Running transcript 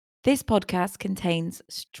This podcast contains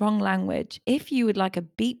strong language. If you would like a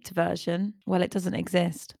beeped version, well, it doesn't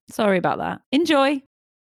exist. Sorry about that. Enjoy.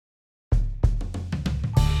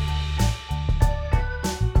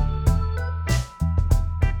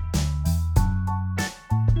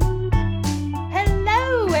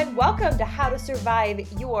 Hello and welcome to How to Survive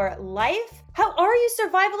Your Life. How are you,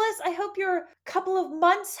 survivalists? I hope your couple of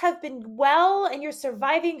months have been well and you're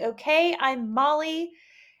surviving okay. I'm Molly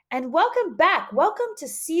and welcome back. Welcome to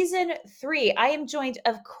season 3. I am joined,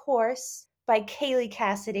 of course, by Kaylee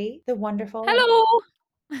Cassidy, the wonderful, Hello.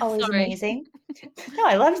 always Sorry. amazing. No,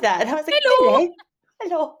 I loved that. I was like, Hello. hello.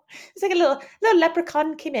 Hello. It's like a little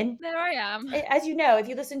leprechaun came in. There I am. As you know, if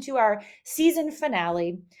you listen to our season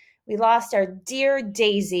finale, we lost our dear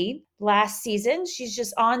Daisy last season. She's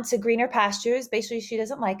just on to greener pastures. Basically, she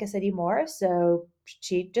doesn't like us anymore. So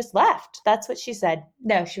she just left. That's what she said.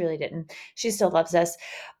 No, she really didn't. She still loves us.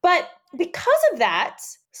 But because of that,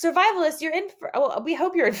 survivalists, you're in for, well, we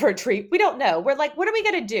hope you're in for a treat. We don't know. We're like, what are we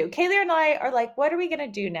going to do? Kaylee and I are like, what are we going to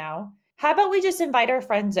do now? How about we just invite our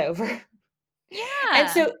friends over? Yeah. And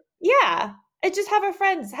so, yeah, and just have our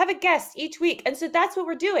friends, have a guest each week. And so that's what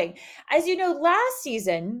we're doing. As you know, last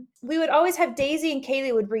season, we would always have Daisy and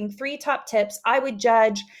Kaylee would bring 3 top tips. I would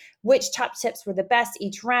judge which top tips were the best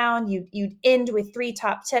each round. You'd end with 3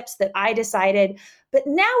 top tips that I decided. But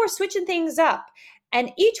now we're switching things up.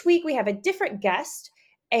 And each week we have a different guest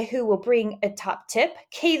who will bring a top tip.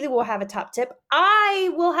 Kaylee will have a top tip.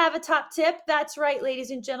 I will have a top tip. That's right, ladies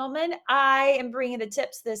and gentlemen. I am bringing the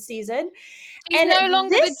tips this season. She's And no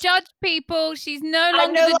longer the this, judge, people. She's no I'm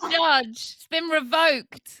longer no the lo- judge. It's been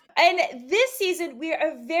revoked. and this season, we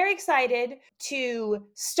are very excited to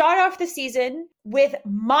start off the season with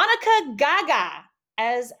Monica Gaga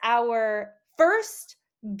as our first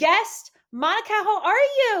guest. Monica, how are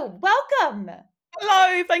you? Welcome.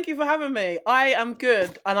 Hello, thank you for having me. I am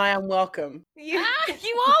good and I am welcome. You,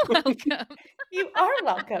 You are welcome. you are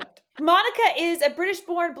welcome. Monica is a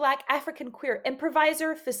British-born Black African queer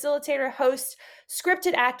improviser, facilitator, host,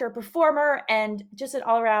 scripted actor, performer, and just an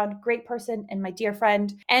all-around great person and my dear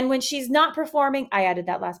friend. And when she's not performing, I added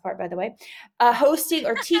that last part, by the way, hosting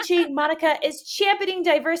or teaching, Monica is championing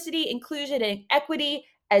diversity, inclusion, and equity,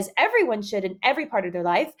 as everyone should in every part of their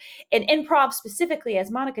life, in improv specifically, as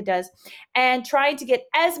Monica does, and trying to get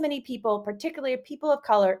as many people, particularly people of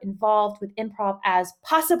color, involved with improv as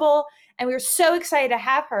possible. And we were so excited to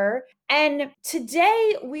have her. And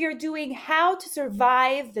today we are doing how to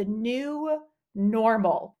survive the new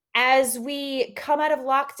normal. As we come out of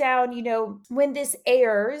lockdown, you know, when this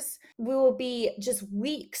airs, we will be just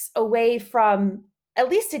weeks away from, at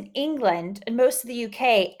least in England and most of the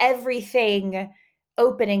UK, everything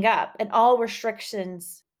opening up and all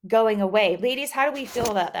restrictions going away. Ladies, how do we feel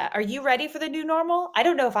about that? Are you ready for the new normal? I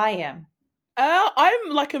don't know if I am. I'm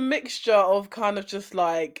like a mixture of kind of just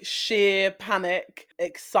like sheer panic,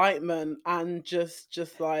 excitement, and just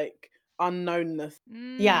like unknownness.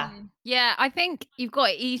 Yeah. Yeah, I think you've got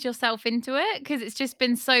to ease yourself into it because it's just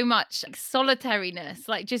been so much like, solitariness,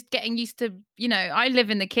 like just getting used to, you know, I live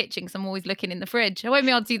in the kitchen because I'm always looking in the fridge. I won't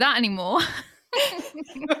be able to do that anymore.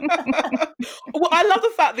 Well, I love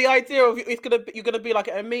the idea of you're gonna be like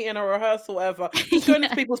at a meeting or a rehearsal, or whatever. Just going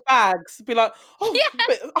into people's bags, be like, oh, Yeah.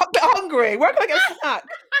 I'm a bit hungry. Where can I get a snack?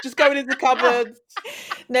 Just going into cupboards.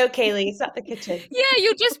 No, Kaylee, it's not the kitchen. Yeah,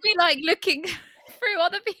 you'll just be like looking through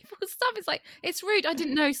other people's stuff. It's like, it's rude. I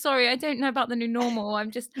didn't know. Sorry. I don't know about the new normal.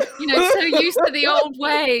 I'm just, you know, so used to the old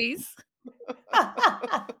ways.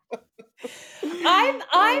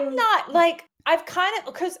 I'm not like I've kind of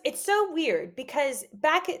because it's so weird because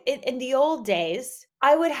back in the old days,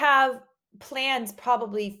 I would have plans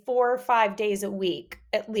probably 4 or 5 days a week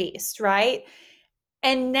at least, right?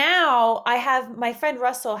 And now I have my friend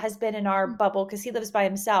Russell has been in our bubble because he lives by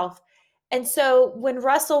himself. And so when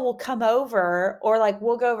Russell will come over or like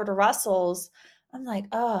we'll go over to Russell's, I'm like,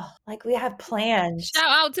 oh, like we have plans. Shout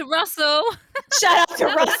out to Russell. Shout out to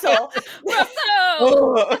Russell.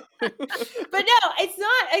 Russell. But no, it's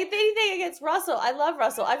not anything against Russell. I love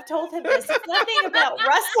Russell. I've told him this. It's nothing about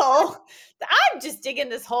Russell. I'm just digging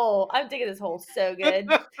this hole. I'm digging this hole so good.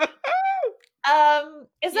 It's nothing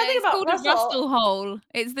It's about called Russell. a Russell hole.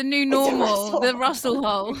 It's the new a normal, Russell the hole. Russell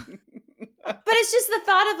hole. But it's just the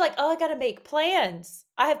thought of like, oh, I gotta make plans.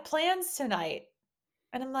 I have plans tonight.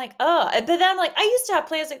 And I'm like, oh, but then I'm like, I used to have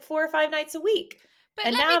plans like 4 or 5 nights a week. But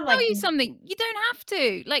And let now me I'm tell like, you something. You don't have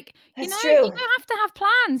to. Like, you that's know, you true. don't have to have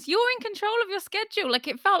plans. You're in control of your schedule. Like,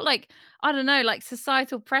 it felt like, I don't know, like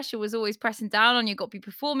societal pressure was always pressing down on you. Got to be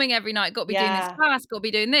performing every night, got to be doing this Yeah. class, got to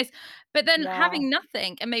be doing this. But then Yeah. having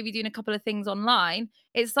nothing and maybe doing a couple of things online,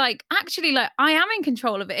 it's like, actually, like, I am in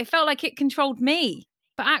control of it. It felt like it controlled me.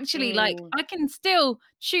 But actually, like, Mm. I can still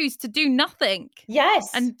choose to do nothing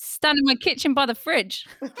Yes. and stand in my kitchen by the fridge.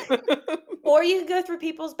 Or you can go through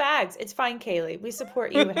people's bags. It's fine, Kaylee. We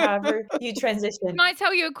support you however you transition. Can I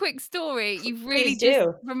tell you a quick story? You've really Please just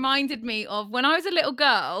do. reminded me of when I was a little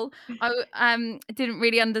girl. Didn't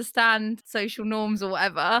really understand social norms or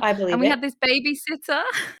whatever, I and believe we it. had this babysitter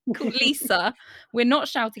called Lisa. We're not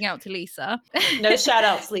shouting out to Lisa. No shout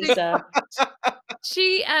outs, Lisa.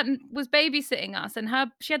 She was babysitting us, and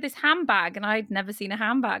she had this handbag, and I'd never seen a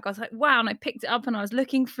handbag. I was like, wow, and I picked it up and I was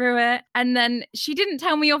looking through it, and then she didn't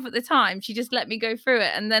tell me off at the time. She just let me go through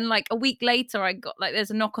it, and then like a week later I got like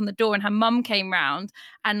there's a knock on the door, and her mum came round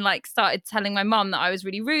and like started telling my mum that I was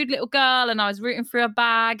really rude little girl, and I was rooting through her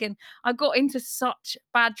bag, and I got into such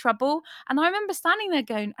bad trouble. And I remember standing there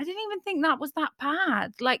going, I didn't even think that was that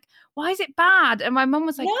bad. Like, why is it bad? And my mum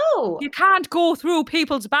was like, No. you can't go through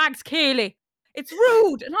people's bags, Kaylee. It's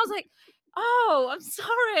rude. And I was like, oh, I'm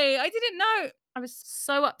sorry. I didn't know. I was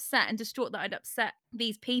so upset and distraught that I'd upset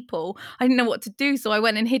these people. I didn't know what to do. So I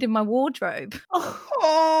went and hid in my wardrobe Oh,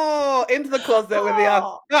 Oh, into the closet with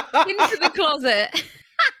oh, into the closet.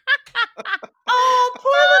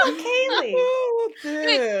 poor little Kaylee. Oh, And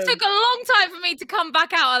it dear. took a long time for me to come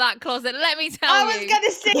back out of that closet. Let me tell I you. was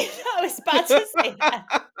gonna say I was about to say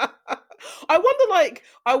that. I wonder,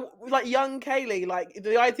 like young Kaylee, like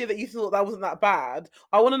the idea that you thought that wasn't that bad.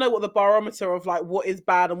 I want to know what the barometer of like what is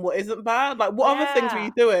bad and what isn't bad. Like, what other things were Yeah.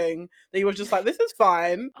 you doing that you were just like, this is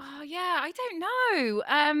fine? Oh yeah, I don't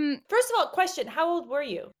know. First of all, question, how old were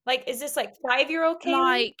you? Like, is this like 5-year-old Kaylee?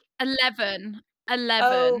 Like 11.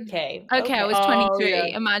 Okay. Okay, I was Oh 23. yeah.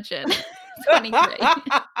 Imagine. 23.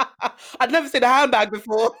 I'd never seen a handbag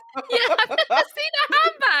before. Yeah, I've never seen a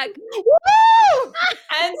handbag. Woo!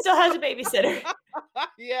 And still has a babysitter.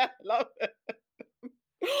 Yeah, love it.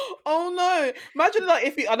 Oh no! Imagine like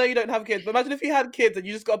if you, I know you don't have kids, but imagine if you had kids and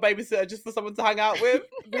you just got a babysitter just for someone to hang out with.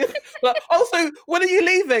 Like, also, when are you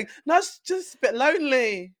leaving? No, it's just a bit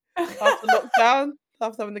lonely after lockdown.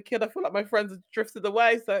 After having the kid, I feel like my friends have drifted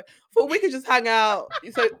away. So I thought we could just hang out.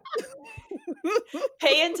 So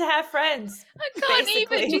Paying to have friends. I can't even. Do you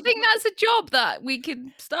Basically. think that's a job that we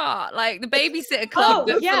could start? Like the babysitter club, Oh,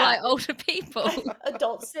 but for yeah. like older people.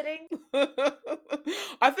 Adult sitting.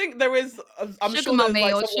 I think there is. I'm Sugar sure there's mummy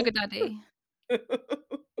like or someone. sugar daddy.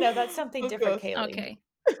 No, that's something Oh different, gosh. Kaylee.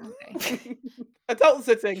 Okay. Adult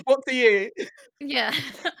sitting. What to you? Yeah.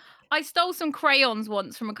 I stole some crayons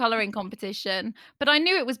once from a colouring competition, but I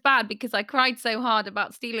knew it was bad because I cried so hard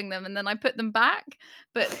about stealing them and then I put them back.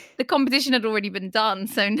 But the competition had already been done,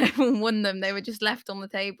 so no one won them. They were just left on the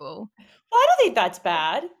table. Well, I don't think that's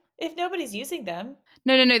bad if nobody's using them.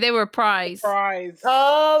 No, they were a prize. Prize.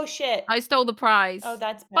 Oh, shit. I stole the prize. Oh,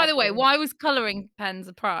 that's bad. By the way, Kaylee. why was colouring pens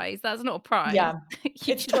a prize? That's not a prize. Yeah, You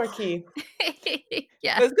it's just- Torquay.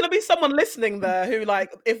 Yeah. There's gonna be someone listening there who,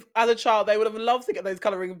 like, if as a child they would have loved to get those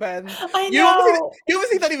colouring pens. I You obviously, know. you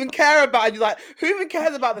obviously don't even care about it. You're like, who even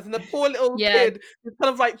cares about this? And the poor little Yeah. kid is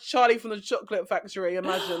kind of like Charlie from the Chocolate Factory.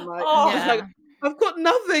 Imagine, like, Oh. he's like, Yeah. I've got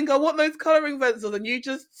nothing. I want those colouring pencils, and you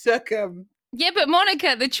just took them. Yeah, but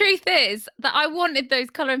Monica, the truth is that I wanted those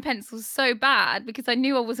colouring pencils so bad because I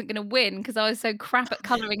knew I wasn't going to win because I was so crap at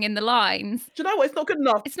colouring in the lines. Do you know what? It's not good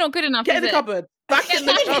enough. It's not good enough, Get is in the it? cupboard. Back Get in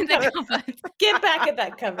the back in the cupboard. cupboard. Get back at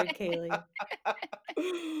that cupboard, Kaylee.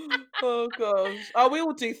 Oh gosh. Oh, we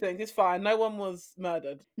all do things. It's fine. No one was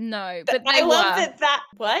murdered. No, but I they love were. that.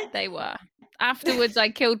 What? They were. Afterwards, I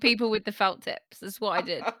killed people with the felt tips. That's what I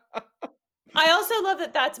did. I also love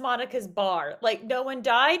that that's Monica's bar. Like, no one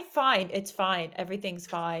died? Fine. It's fine. Everything's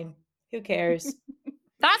fine. Who cares?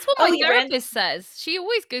 That's what Oh, my you ran- therapist says. She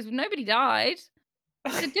always goes, nobody died.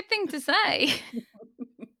 It's a good thing to say.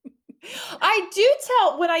 I do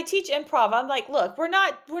tell when I teach improv, I'm like, look, we're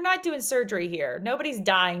not doing surgery here. Nobody's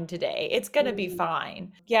dying today. It's gonna be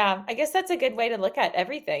fine. Yeah, I guess that's a good way to look at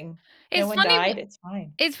everything. It's No one funny. died. It's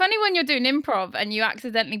fine. It's funny when you're doing improv and you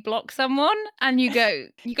accidentally block someone and you go,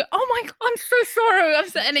 oh my God, I'm so sorry.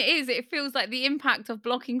 And it feels like the impact of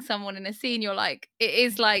blocking someone in a scene. You're like, it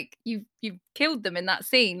is like you've killed them in that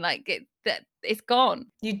scene. Like it's gone.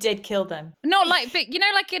 You did kill them. Not like, but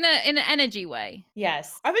like in an energy way.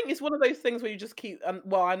 Yes. I think it's one of those things where you just keep.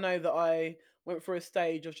 Well, I know that I went through a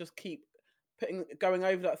stage of just keep going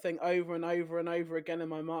over that thing over and over and over again in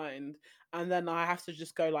my mind, and then I have to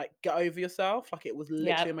just go like, get over yourself. Like it was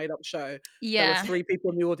literally a made up show. There was Yeah. 3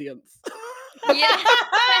 people in the audience. Yeah.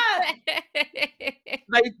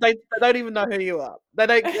 They don't even know who you are. They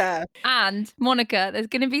don't care. And Monica, there's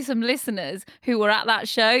going to be some listeners who were at that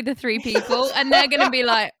show, the 3 people, and they're going to be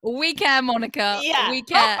like, "We care, Monica. Yeah. We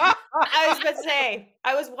care." I was about to say,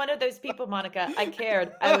 I was one of those people, Monica. I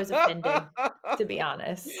cared. I was offended, to be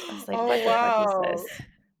honest. I was like, Oh, what the fuck is wow. this?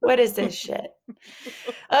 What is this shit?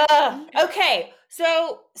 Okay.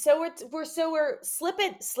 So we're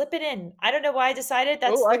slipping in. I don't know why I decided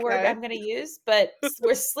that's Oh, the word okay. I'm gonna use, but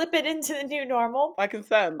we're slipping into the new normal. I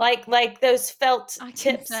consent. Like those felt I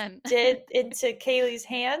tips consent. did into Kaylee's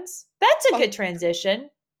hands. That's a good transition.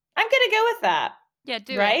 I'm gonna go with that. Yeah,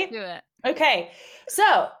 do Right? it. Do it. Okay.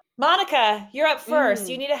 So Monica, you're up first.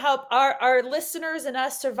 You Mm. need to help our listeners and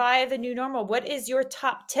us survive the new normal. What is your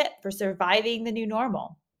top tip for surviving the new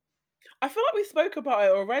normal? I feel like we spoke about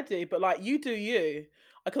it already, but like you do you.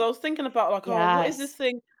 Because I was thinking about like, oh, what is this Yes.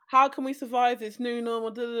 thing? How can we survive this new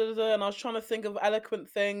normal? Da, da, da, da. And I was trying to think of eloquent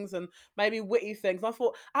things and maybe witty things. And I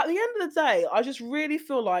thought at the end of the day, I just really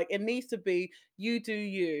feel like it needs to be you do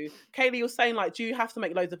you. Kaylee, you're saying like, do you have to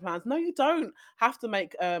make loads of plans? No, you don't have to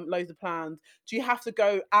make loads of plans. Do you have to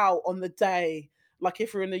go out on the day? Like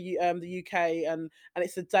if you're in the UK and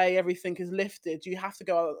it's a day everything is lifted, do you have to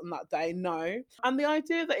go out on that day? No. And the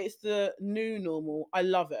idea that it's the new normal, I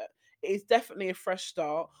love it. It is definitely a fresh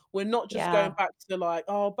start. We're not just going Yeah. back to like,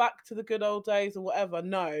 oh, back to the good old days or whatever.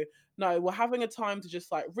 No, no, we're having a time to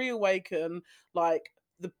just like reawaken. Like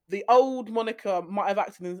the old Monica might have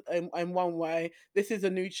acted in one way. This is a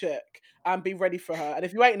new chick, and be ready for her. And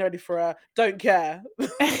if you ain't ready for her, don't care.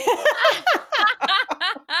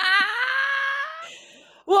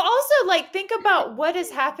 Well, also like think about what has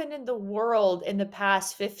happened in the world in the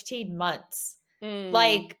past 15 months. Mm,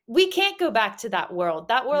 Like we can't go back to that world.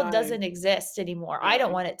 That world no, doesn't exist anymore. I don't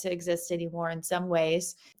no. want it to exist anymore in some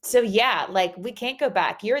ways. So yeah, like we can't go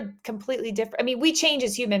back. You're completely different. I mean, we change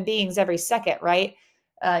as human beings every second, right?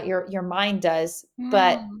 Your mind does.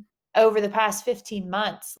 But Mm. over the past 15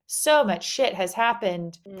 months, so much shit has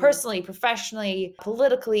happened personally, professionally,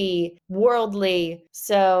 politically, worldly.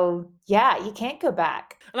 So yeah, you can't go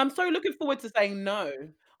back. And I'm so looking forward to saying no.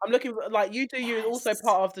 I'm looking like you do you is also Yes.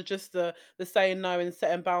 part of the saying no and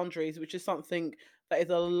setting boundaries, which is something that is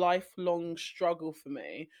a lifelong struggle for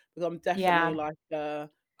me because I'm definitely Yeah. like a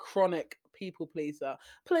chronic people pleaser.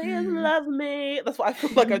 Please Mhm. love me. That's what I feel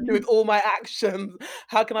like I do with all my actions.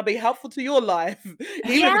 How can I be helpful to your life, even if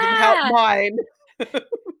it doesn't help Yeah. mine?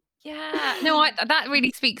 Yeah. No, that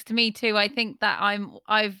really speaks to me too. I think that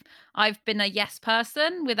I've been a yes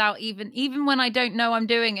person without even when I don't know I'm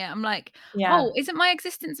doing it. I'm like, Yeah. "Oh, isn't my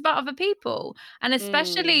existence about other people?" And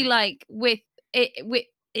especially Mm, like with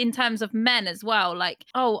in terms of men as well, like,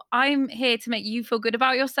 "Oh, I'm here to make you feel good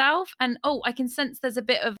about yourself." And, "Oh, I can sense there's a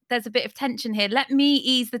bit of tension here. Let me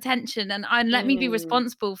ease the tension and let me be mm.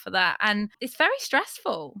 responsible for that." And it's very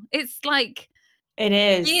stressful. It's like It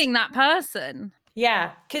is. being that person.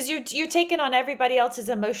 Yeah, because you're taking on everybody else's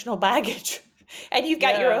emotional baggage, and you've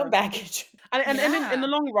got your Yeah. own baggage. And in Yeah. the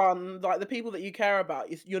long run, like the people that you care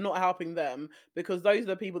about, you're not helping them because those are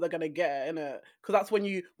the people that are going to get in it. Because that's when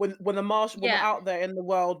when we're Yeah. out there in the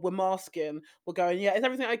world, we're masking, we're going, yeah, is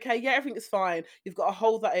everything okay? Yeah, everything is fine. You've got to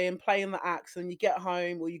hold that in, play in the acts, and you get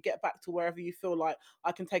home or you get back to wherever you feel like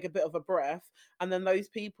I can take a bit of a breath. And then those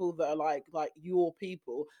people that are like your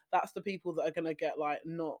people, that's the people that are going to get like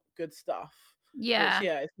not good stuff. Which Yeah.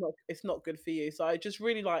 yeah, it's not good for you. So I just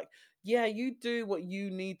really like yeah, you do what you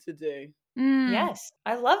need to do. Mm. Yes,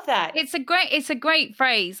 I love that. It's a great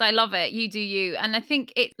phrase. I love it. You do you. And I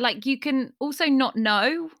think it like you can also not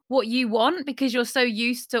know what you want because you're so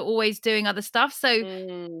used to always doing other stuff. So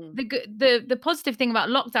Mm, the positive thing about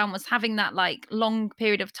lockdown was having that like long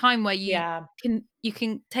period of time where Yeah. you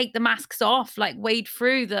can take the masks off, like wade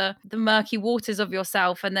through the murky waters of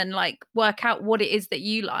yourself and then like work out what it is that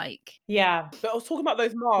you like. Yeah. but I was talking about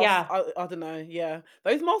those masks. Yeah. I don't know. Yeah,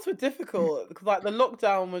 those masks were difficult because like the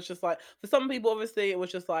lockdown was just like for some people, obviously, it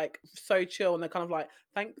was just like so chill, and they're kind of like,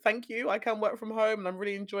 thank you, I can work from home, and I'm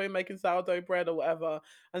really enjoying making sourdough bread or whatever.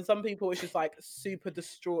 And some people, it's just like super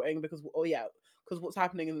distraughting because oh yeah, because what's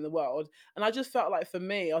happening in the world. And I just felt like for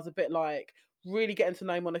me, I was a bit like really getting to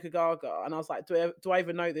know Monica Gaga, and I was like, do I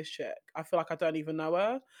even know this chick? I feel like I don't even know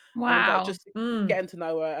her, and I was like Wow. just Mm. getting to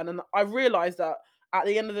know her, and then I realized that at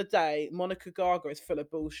the end of the day, Monica Gaga is full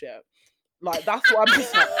of bullshit. Like that's what I'm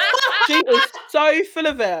just like. She is so full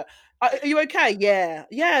of it. Are you okay? Yeah,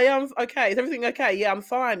 yeah. I'm okay. Is everything okay? Yeah, I'm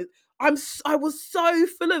fine. I was so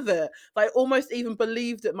full of it. Like almost even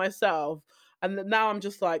believed it myself. And now I'm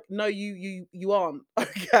just like, no, you aren't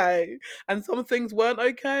okay. And some things weren't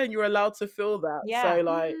okay, and you're allowed to feel that. Yeah. So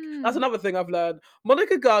like, that's another thing I've learned.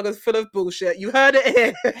 Monica Gaga's full of bullshit. You heard it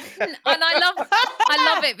here. And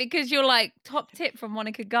I love it because you're like, top tip from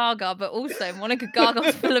Monica Gaga, but also Monica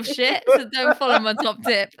Gaga's full of shit, so don't follow my top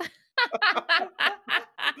tip.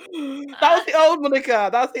 That was the old Monica.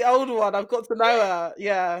 That's the old one. I've got to know her.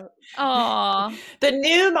 Yeah. Aw. The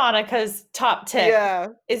new Monica's top tip Yeah.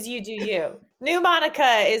 is you do you. New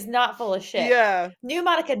Monica is not full of shit. Yeah. New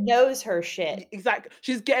Monica knows her shit. Exactly.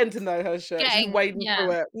 She's getting to know her shit. She's Getting- wading yeah.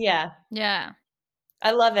 through it. Yeah. Yeah.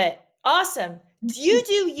 I love it. Awesome. You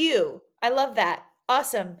do you. I love that.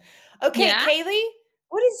 Awesome. Okay, Yeah. Kaylee,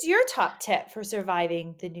 what is your top tip for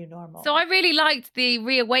surviving the new normal? So I really liked the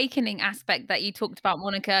reawakening aspect that you talked about,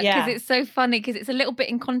 Monica, because Yeah. it's so funny because it's a little bit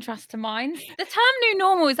in contrast to mine. The term new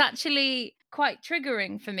normal is actually quite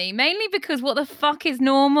triggering for me, mainly because what the fuck is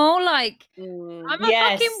normal? Like, I'm a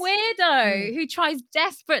Yes. fucking weirdo who tries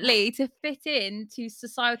desperately to fit into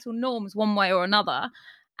societal norms one way or another.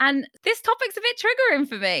 And this topic's a bit triggering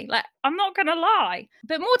for me. Like, I'm not going to lie.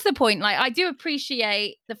 But more to the point, like, I do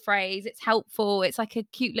appreciate the phrase. It's helpful. It's like a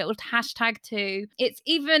cute little hashtag too. It's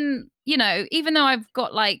even, you know, even though I've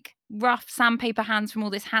got like rough sandpaper hands from all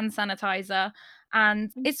this hand sanitizer,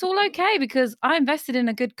 and it's all okay because I invested in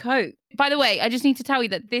a good coat. By the way, I just need to tell you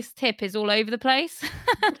that this tip is all over the place.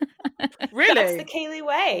 Really? That's the Kaylee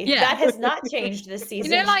way. Yeah. That has not changed this You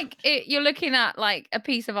season. know, like you're looking at like a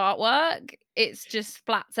piece of artwork, it's just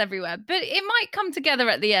splats everywhere, but it might come together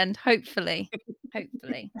at the end, hopefully.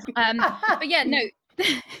 Hopefully. But yeah, no.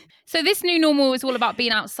 So this new normal is all about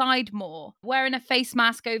being outside more, wearing a face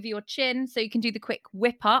mask over your chin so you can do the quick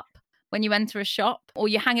whip up when you enter a shop, or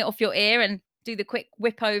you hang it off your ear and do the quick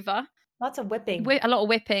whip over. Lots of whipping. A lot of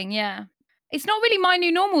whipping, yeah. It's not really my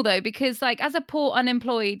new normal though, because like as a poor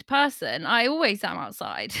unemployed person, I always am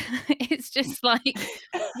outside. It's just like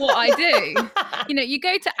what I do. You know, you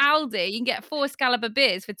go to Aldi, you can get 4 Excalibur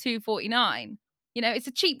beers for $2.49. You know, it's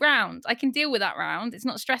a cheap round. I can deal with that round. It's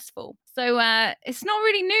not stressful. So it's not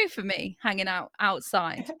really new for me hanging out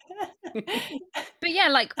outside. But yeah,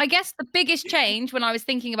 like I guess the biggest change when I was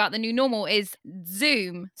thinking about the new normal is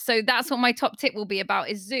Zoom. So that's what my top tip will be about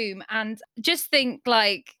is Zoom. And just think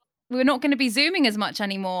like we're not going to be Zooming as much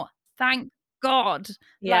anymore. Thank God.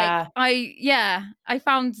 Yeah. Like I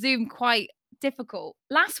found Zoom quite difficult.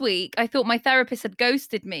 Last week, I thought my therapist had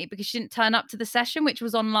ghosted me because she didn't turn up to the session, which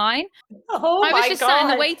was online. Oh I was my just God. sat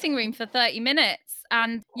in the waiting room for 30 minutes.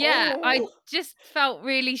 And yeah, I Oh. just felt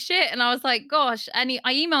really shit. And I was like, gosh, and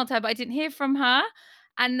I emailed her, but I didn't hear from her.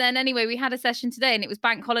 And then anyway, we had a session today and it was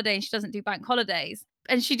bank holiday and she doesn't do bank holidays.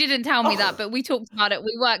 And she didn't tell me that, but we talked about it.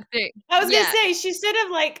 We worked through. I was Yeah. gonna say she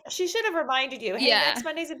should have reminded you. Hey, Yeah. next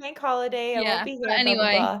Monday's a bank holiday. I Yeah, won't be here. but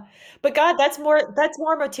anyway. Blah, blah, blah. But God, that's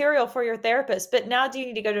more material for your therapist. But now, do you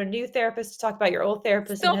need to go to a new therapist to talk about your old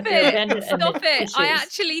therapist Stop and have your it. abandonment Stop it. issues? I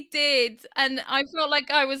actually did. And I felt like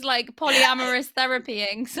I was like polyamorous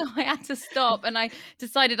therapying. So I had to stop. And I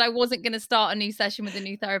decided I wasn't going to start a new session with a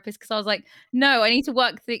new therapist because I was like, no, I need to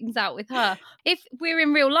work things out with her. If we were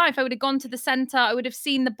in real life, I would have gone to the center. I would have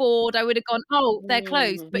seen the board. I would have gone, oh, they're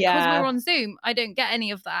closed. But because Yeah. we're on Zoom, I don't get any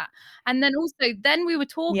of that. And then also, then we were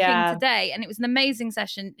talking Yeah. today and it was an amazing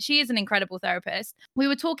session. She is an incredible therapist. We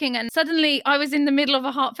were talking and suddenly I was in the middle of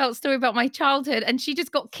a heartfelt story about my childhood and she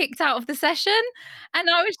just got kicked out of the session. And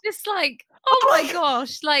I was just like, oh my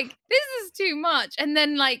gosh, like this is too much. And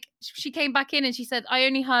then like she came back in and she said, I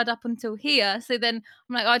only heard up until here. So then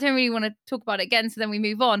I'm like, oh, I don't really want to talk about it again. So then we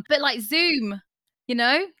move on. But like Zoom, you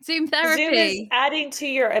know, Zoom therapy. Zoom is adding to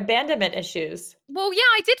your abandonment issues. Well, yeah,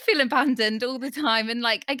 I did feel abandoned all the time. And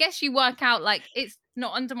like, I guess you work out like it's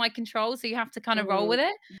not under my control. So you have to kind of roll with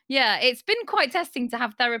it. Yeah, it's been quite testing to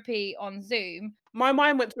have therapy on Zoom. My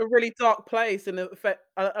mind went to a really dark place, and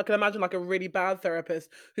I can imagine like a really bad therapist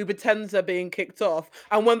who pretends they're being kicked off,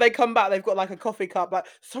 and when they come back, they've got like a coffee cup, like,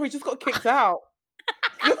 sorry, just got kicked out.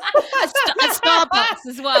 At Starbucks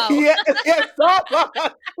as well. Yeah,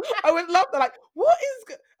 Starbucks. I would love that. Like, what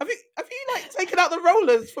is? Have you like taken out the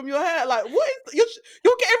rollers from your hair? Like, what is?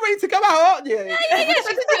 You're getting ready to come out, aren't you? Yeah,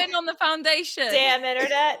 she's putting on the foundation. Damn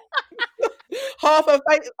internet. half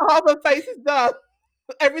her face is done.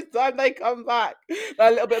 Every time they come back, they're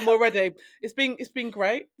a little bit more ready. It's been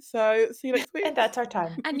great. So see you next week. And that's our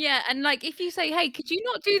time. And yeah, and like if you say, hey, could you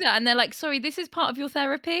not do that? And they're like, sorry, this is part of your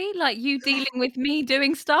therapy. Like you dealing with me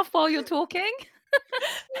doing stuff while you're talking.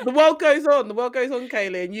 The world goes on. The world goes on,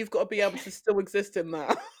 Kaylee, and you've got to be able to still exist in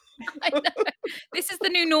that. I know. This is the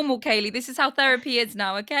new normal, Kaylee. This is how therapy is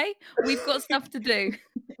now, okay? We've got stuff to do.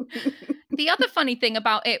 The other funny thing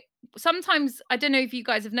about it sometimes, I don't know if you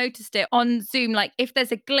guys have noticed it on Zoom, like if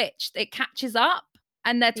there's a glitch, it catches up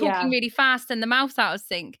and they're talking Yeah. really fast and the mouth's out of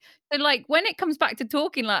sync. So like when it comes back to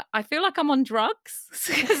talking, like I feel like I'm on drugs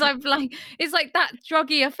because I'm like, it's like that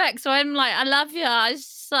druggy effect. So I'm like, I love you. It's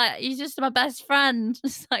just like, you're just my best friend.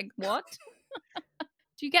 It's like, what?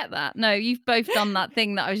 Do you get that? No, you've both done that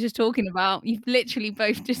thing that I was just talking about. You've literally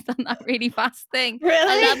both just done that really fast thing. I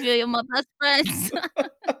Really? love you. You're my best friends.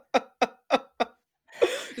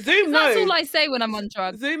 Zoom, That's no. all I say when I'm on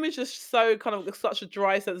drugs. Zoom is just so kind of such a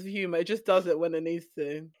dry sense of humor. It just does it when it needs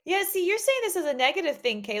to. Yeah, see, you're saying this as a negative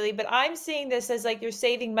thing, Kaylee, but I'm seeing this as like you're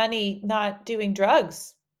saving money not doing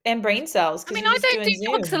drugs and brain cells I because mean, you're I just don't doing do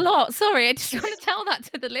drugs a Zoom. lot. Sorry, I just want to tell that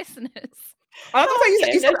to the listeners. I don't think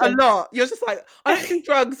Okay, you said a noted. lot. You're just like, I don't do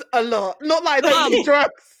drugs a lot. Not like I don't do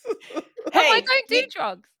drugs. I Hey, don't do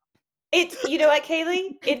drugs. you know what,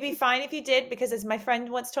 Kaylee? It'd be fine if you did because as my friend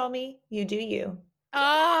once told me, you do you.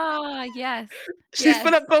 Ah, yes. She's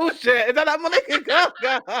full of bullshit. Is that Monica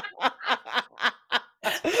Gaga?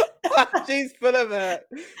 She's full of it.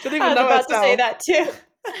 She don't I even was know about to say herself. that too.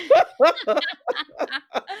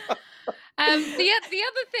 The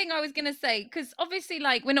other thing I was gonna say, because obviously,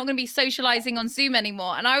 like, we're not gonna be socializing on Zoom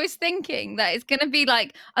anymore, and I was thinking that it's gonna be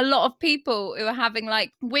like a lot of people who are having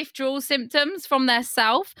like withdrawal symptoms from their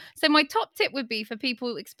self. So my top tip would be for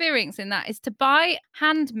people experiencing that is to buy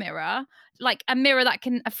hand mirror, like a mirror that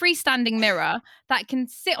can, a freestanding mirror that can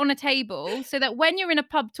sit on a table, so that when you're in a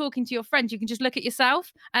pub talking to your friends, you can just look at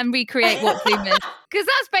yourself and recreate what Zoom is. Because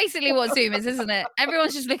that's basically what Zoom is, isn't it?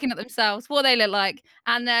 Everyone's just looking at themselves, what they look like,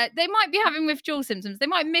 and they might be having withdrawal symptoms. They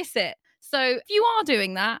might miss it. So if you are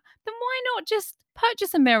doing that, then why not just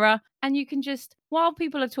purchase a mirror and you can just, while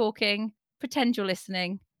people are talking, pretend you're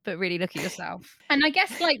listening, but really look at yourself. And I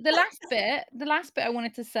guess like the last bit I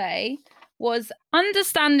wanted to say was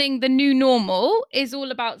understanding the new normal is all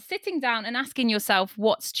about sitting down and asking yourself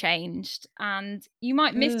what's changed. And you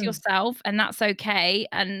might miss Mm. yourself, and that's okay.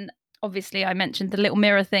 And obviously I mentioned the little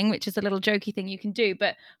mirror thing, which is a little jokey thing you can do,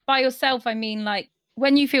 but by yourself I mean like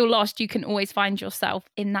when you feel lost, you can always find yourself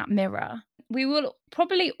in that mirror. We will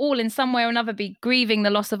probably all in some way or another be grieving the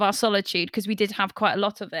loss of our solitude because we did have quite a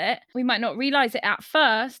lot of it. We might not realize it at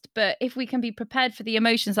first, but if we can be prepared for the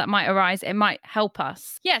emotions that might arise, it might help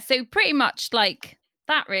us. Yeah, so pretty much like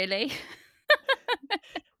that really.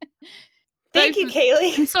 Thank you,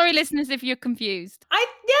 Kaylee. I'm sorry, listeners, if you're confused.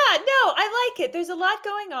 I like it. There's a lot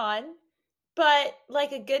going on, but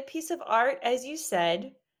like a good piece of art, as you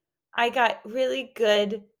said, I got really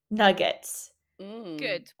good nuggets.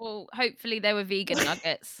 Good. Well, hopefully they were vegan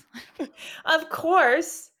nuggets. Of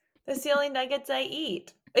course, that's the only nuggets I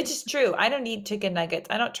eat. Which is true. I don't eat chicken nuggets.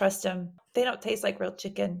 I don't trust them. They don't taste like real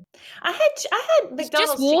chicken. I had It's McDonald's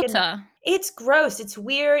just water. chicken. It's gross. It's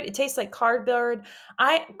weird. It tastes like cardboard.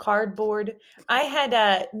 I had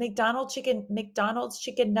a McDonald's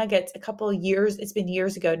chicken nuggets a couple of years. It's been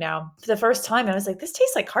years ago now. For the first time, I was like, this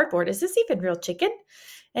tastes like cardboard. Is this even real chicken?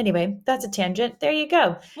 Anyway, that's a tangent. There you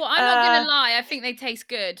go. Well, I'm not gonna lie. I think they taste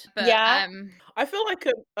good, but Yeah. I feel like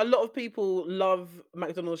a lot of people love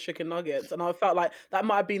McDonald's chicken nuggets, and I felt like that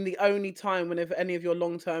might have been the only time whenever any of your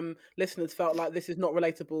long-term listeners felt like this is not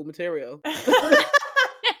relatable material. It's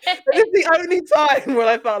the only time where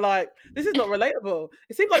I felt like this is not relatable.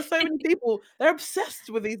 It seems like so many people, they're obsessed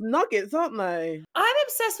with these nuggets, aren't they? I'm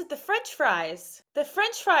obsessed with the French fries. The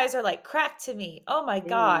French fries are like crack to me. Oh my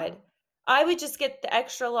God. I would just get the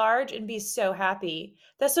extra large and be so happy.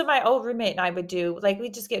 That's what my old roommate and I would do. Like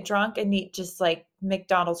we'd just get drunk and eat just like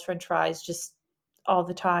McDonald's French fries just all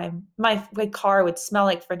the time. My car would smell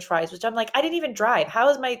like French fries, which I'm like, I didn't even drive. How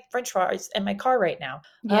is my French fries in my car right now?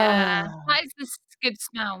 yeah, Ah. that is this good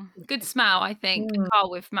smell. Good smell, I think. A car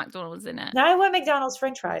with McDonald's in it. Now I want McDonald's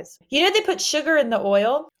French fries. You know they put sugar in the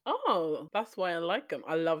oil? Oh, that's why I like them.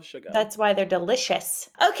 I love sugar. That's why they're delicious.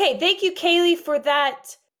 Okay, thank you, Kaylee, for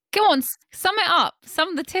that Go on, sum it up.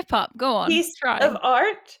 Sum the tip up. Go on. piece Try. of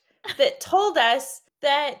art that told us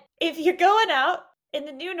that if you're going out in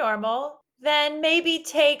the new normal, then maybe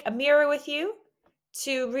take a mirror with you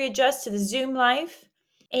to readjust to the Zoom life,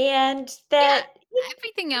 and that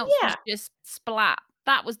Everything else was just splat.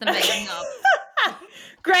 That was the making up.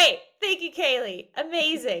 Great. Thank you, Kaylee.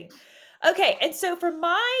 Amazing. Okay, and so for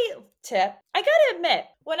my tip, I gotta admit,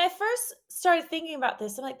 when I first started thinking about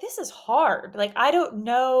this, I'm like, this is hard. Like, I don't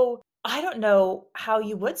know how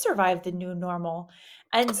you would survive the new normal.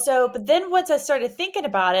 And so, but then once I started thinking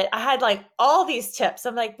about it, I had like all these tips.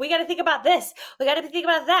 I'm like, we got to think about this. We got to think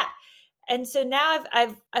about that. And so now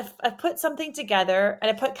I've put something together,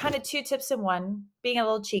 and I put kind of two tips in one, being a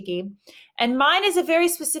little cheeky. And mine is a very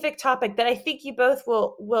specific topic that I think you both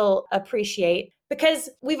will appreciate, because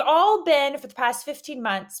we've all been, for the past 15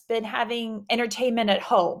 months, been having entertainment at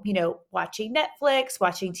home, watching Netflix,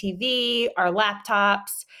 watching TV, our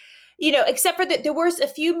laptops, except for that there was a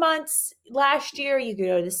few months last year, you could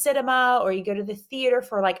go to the cinema or you go to the theater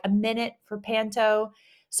for like a minute for Panto.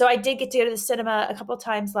 So I did get to go to the cinema a couple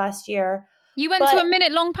times last year. You went to a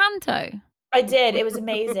minute-long Panto? I did. It was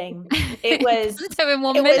amazing. It was Panto in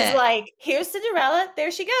 1 minute. It was like, here's Cinderella.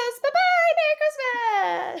 There she goes. Bye-bye.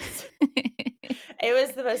 Merry Christmas. It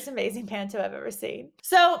was the most amazing Panto I've ever seen.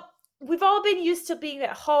 So we've all been used to being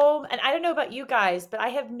at home. And I don't know about you guys, but I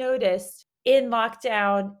have noticed in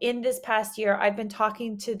lockdown in this past year, I've been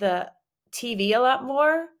talking to the TV a lot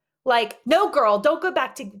more. Like, no, girl, don't go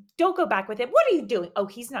back with him. What are you doing? Oh,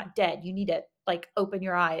 he's not dead. You need to like open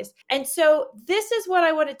your eyes. And so this is what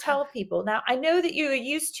I want to tell people. Now, I know that you're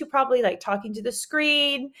used to probably like talking to the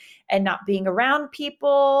screen and not being around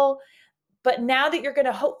people. But now that you're going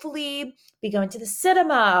to hopefully be going to the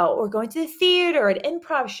cinema or going to the theater, an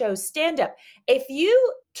improv show, stand up, if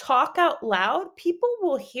you talk out loud, people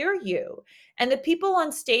will hear you. And the people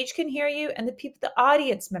on stage can hear you, and the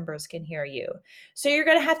audience members can hear you. So you're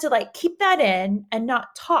going to have to like keep that in and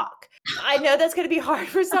not talk. I know that's going to be hard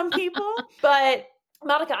for some people, but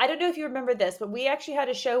Monica, I don't know if you remember this, but we actually had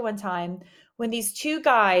a show one time when these two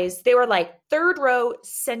guys, they were like third row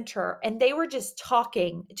center, and they were just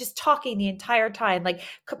talking the entire time, like,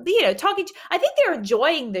 talking. I think they were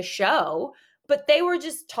enjoying the show, but they were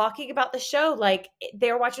just talking about the show like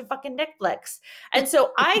they were watching fucking Netflix. And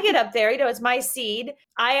so I get up there, it's my scene.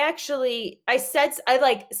 I said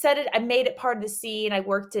it, I made it part of the scene. I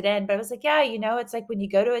worked it in, but I was like, yeah, it's like when you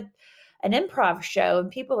go to an improv show and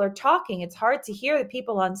people are talking, it's hard to hear the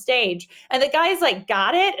people on stage. And the guys like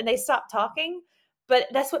got it and they stopped talking. But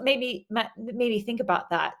that's what made me think about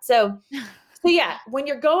that. So yeah, when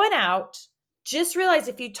you're going out, just realize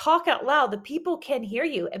if you talk out loud, the people can hear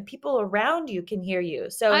you and people around you can hear you.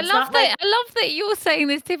 So I love that you're saying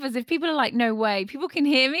this, Tiff, as if people are like, no way, people can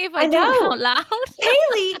hear me if I talk out loud.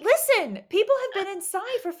 Haley, listen, people have been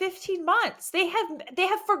inside for 15 months. They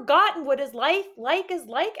have forgotten what is life is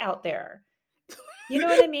like out there. You know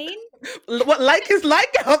what I mean? What like is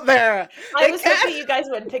like out there. I was hoping you guys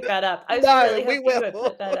wouldn't pick that up. I was really hoping you would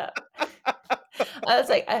put that up. I was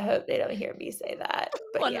like, I hope they don't hear me say that.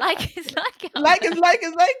 But what like is like out like is like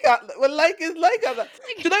is like out there. What like is like out there.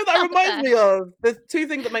 Do you know what that reminds me of? There's two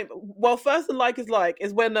things that make. Well, first, the like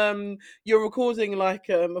is when you're recording like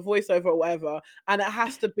a voiceover or whatever, and it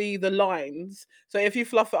has to be the lines. So if you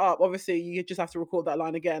fluff it up, obviously you just have to record that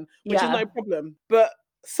line again, which is no problem. But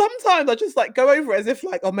sometimes I just like go over it as if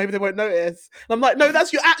like, oh, maybe they won't notice. And I'm like, no,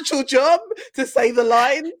 that's your actual job to say the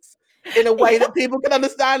lines in a way that people can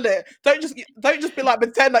understand it. Don't just be like,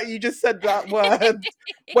 pretend like you just said that word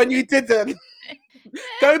when you didn't.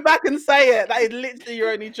 Go back and say it. That is literally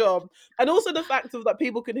your only job. And also the fact of that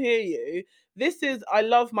people can hear you. I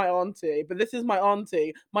love my auntie, but this is my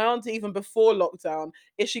auntie. My auntie, even before lockdown,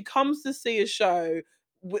 if she comes to see a show,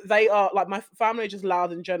 they are like, my family are just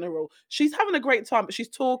loud in general. She's having a great time, but she's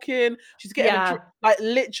talking, she's getting like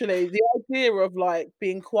literally the idea of like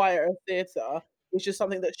being quiet at theatre is just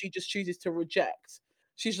something that she just chooses to reject.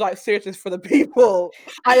 She's like, theatre's for the people.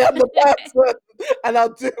 I am the person and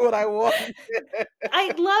I'll do what I want. I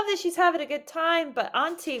love that she's having a good time, but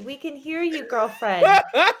auntie, we can hear you, girlfriend.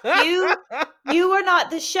 You are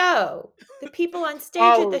not the show. The people on stage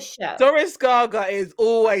are the show. Doris Gaga is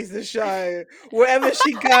always the show. Wherever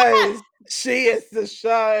she goes, she is the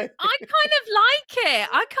show. I kind of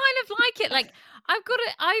like it. Like,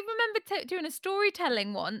 I remember doing a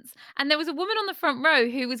storytelling once, and there was a woman on the front row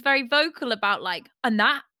who was very vocal about like, and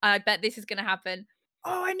that, I bet this is going to happen.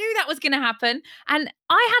 Oh, I knew that was going to happen. And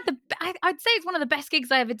I'd say it's one of the best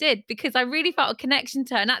gigs I ever did, because I really felt a connection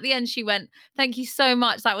to her. And at the end, she went, thank you so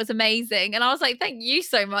much. That was amazing. And I was like, thank you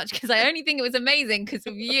so much, because I only think it was amazing because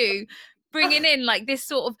of you bringing in like this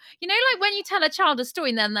sort of, like when you tell a child a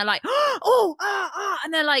story and then they're like,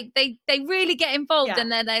 and they're like, they really get involved, and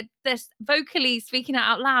they're vocally speaking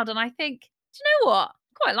out loud. And I think, do you know what?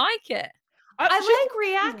 I quite like it. I like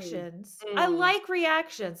reactions. I like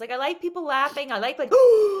reactions. Like, I like people laughing. I like,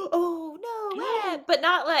 oh no, but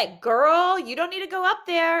not like, girl, you don't need to go up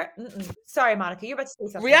there. Sorry, Monica, you're about to say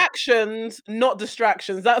something. Reactions, not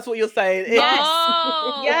distractions. That's what you're saying. Yes.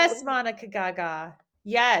 Oh. Yes, Monica Gaga.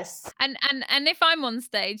 Yes. And if I'm on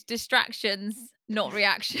stage, distractions, not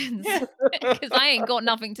reactions, because I ain't got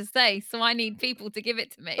nothing to say, so I need people to give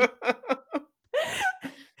it to me.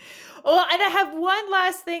 Well, and I have one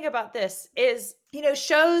last thing about this is,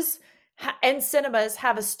 shows and cinemas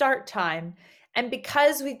have a start time. And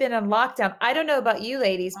because we've been on lockdown, I don't know about you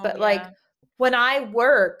ladies, but like when I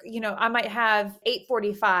work, I might have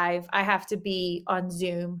 8:45, I have to be on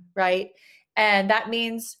Zoom, right? And that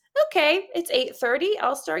means, okay, it's 8:30,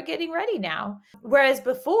 I'll start getting ready now. Whereas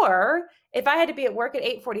before, if I had to be at work at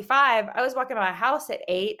 8:45, I was walking to my house at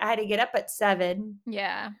 8, I had to get up at 7,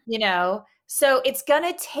 Yeah. So it's going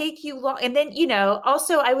to take you long. And then,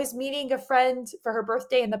 also I was meeting a friend for her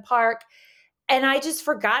birthday in the park, and I just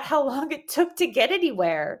forgot how long it took to get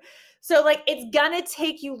anywhere. So like it's gonna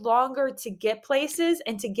take you longer to get places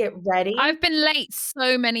and to get ready. I've been late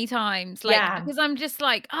so many times, Yeah. because I'm just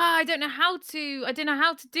like, I don't know how to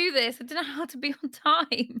do this. I don't know how to be on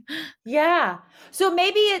time. Yeah. So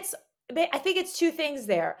I think it's two things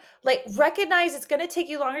there. Like recognize it's gonna take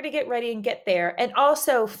you longer to get ready and get there. And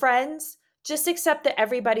also, friends, just accept that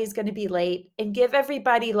everybody's gonna be late and give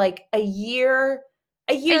everybody like a year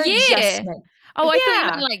year? adjustment. Oh, I thought you Yeah.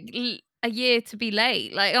 meant like a year to be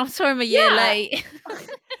late. Like, I'm sorry, I'm a year Yeah. late.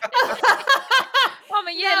 I'm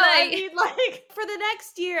a year No, I late. mean, like for the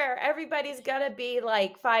next year, everybody's gonna be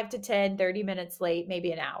like 5 to 10, 30 minutes late,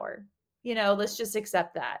 maybe an hour. Let's just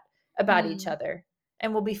accept that about each other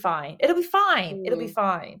and we'll be fine. It'll be fine. It'll be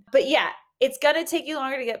fine. But yeah, it's gonna take you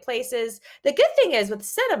longer to get places. The good thing is with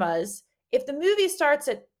cinemas, if the movie starts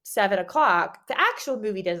at 7 o'clock, the actual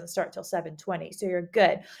movie doesn't start till 7:20, so you're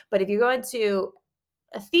good. But if you're going to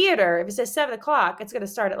a theater, if it says 7 o'clock, it's going to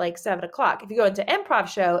start at like 7 o'clock. If you go into improv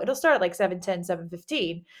show, it'll start at like 7:10,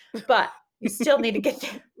 7:15, but you still need to get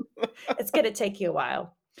there. It's going to take you a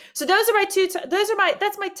while. So those are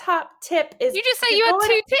that's my top tip is. You just say you had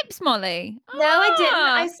 2 tips, Molly. No, I didn't.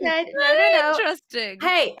 I said, no. Interesting.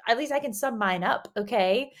 Hey, at least I can sum mine up.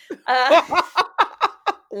 Okay.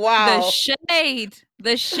 Wow. The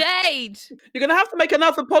shade. You're going to have to make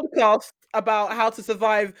another podcast about how to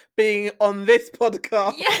survive being on this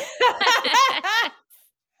podcast. Yeah.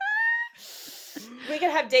 We can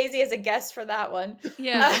have Daisy as a guest for that one.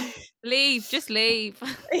 Yeah. Just leave.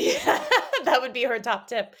 Yeah, that would be her top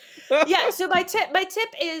tip. Yeah, so my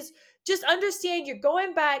tip is just understand you're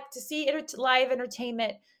going back to see live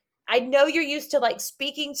entertainment. I know you're used to like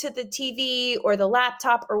speaking to the TV or the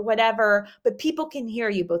laptop or whatever, but people can hear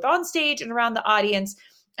you both on stage and around the audience.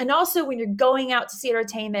 And also when you're going out to see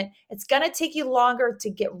entertainment, it's going to take you longer to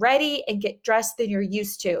get ready and get dressed than you're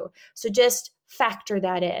used to. So just factor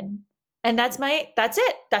that in. And that's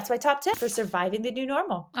it. That's my top tip for surviving the new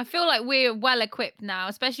normal. I feel like we're well equipped now,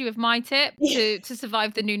 especially with my tip to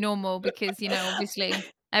survive the new normal, because, obviously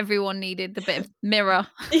everyone needed the bit of mirror.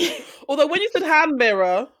 Although when you said hand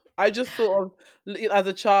mirror, I just thought of, as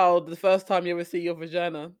a child, the first time you ever see your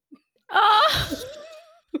vagina. Oh. Just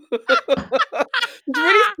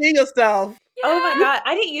really see yourself. Yeah. Oh my God.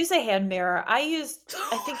 I didn't use a hand mirror. I used,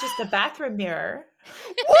 I think, just the bathroom mirror.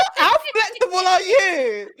 What? How flexible are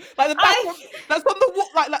you? Like the bathroom, that's on the wall,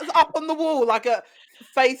 like that's up on the wall, like a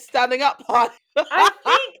face standing up high.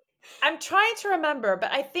 I'm trying to remember,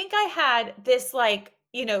 but I think I had this like,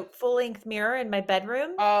 full-length mirror in my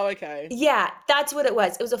bedroom. Oh, okay. Yeah, that's what it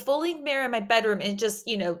was. It was a full-length mirror in my bedroom and it just,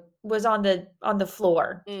 was on the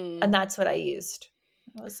floor. And that's what I used.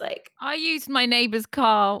 I was like, I used my neighbor's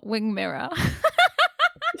car wing mirror.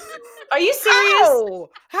 Are you serious?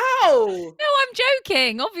 How? No, I'm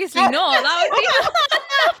joking. Obviously not. That would be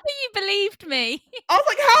after you believed me. I was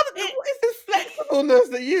like, what is this flexibleness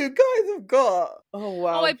that you guys have got? Oh,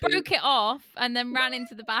 wow. Oh, I broke it off and then ran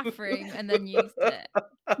into the bathroom and then used it.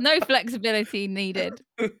 No flexibility needed.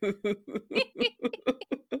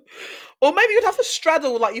 Or maybe you'd have to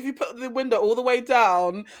straddle, like if you put the window all the way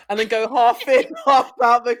down and then go half in, half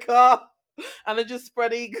out the car. And then just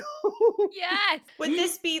spread eagle. Yes. Would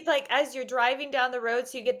this be like as you're driving down the road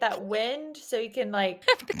so you get that wind so you can like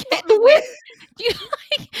get the wind? Do you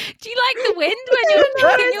like the wind when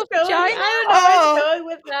you're in your vagina? I don't know where it's going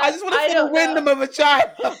with that. I just want to feel the wind in my vagina.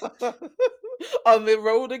 On the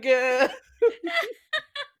road again.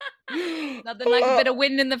 Nothing like a bit of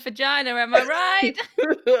wind in the vagina, am I right?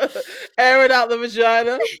 Airing out the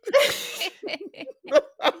vagina.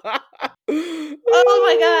 Oh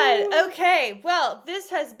my God. Okay. Well, this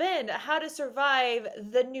has been How to Survive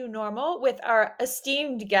the New Normal with our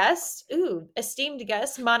esteemed guest,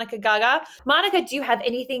 Monica Gaga. Monica, do you have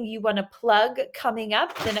anything you want to plug coming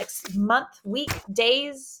up the next month, week,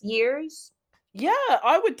 days, years? Yeah,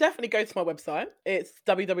 I would definitely go to my website. It's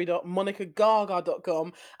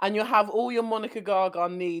www.monicagaga.com and you'll have all your Monica Gaga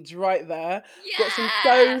needs right there. Yeah. Got some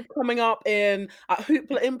shows coming up at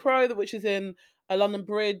Hoopla Impro, which is in London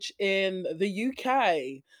Bridge in the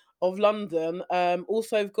UK of London.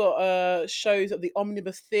 Also, I've got shows at the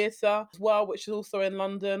Omnibus Theatre as well, which is also in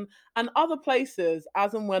London, and other places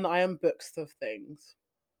as and when I am booked of things.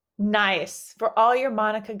 Nice. For all your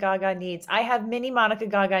Monica Gaga needs. I have many Monica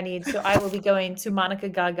Gaga needs, so I will be going to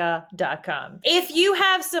monicagaga.com. If you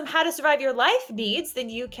have some How to Survive Your Life needs, then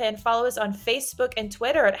you can follow us on Facebook and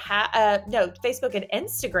Twitter at Facebook and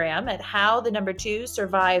Instagram at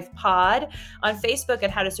how2survive on Facebook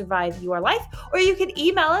at How to Survive Your Life, or you can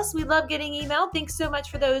email us. We love getting email. Thanks so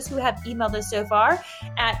much for those who have emailed us so far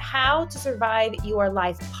at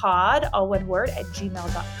howtosurviveyourlifepod, all one word, at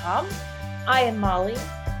gmail.com. I am Molly.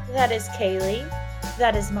 That is Kaylee.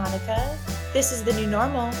 That is Monica. This is the new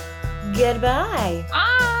normal. Goodbye.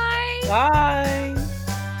 Bye. Bye.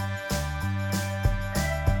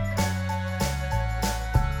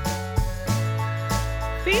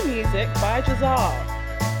 Theme music by Jazar.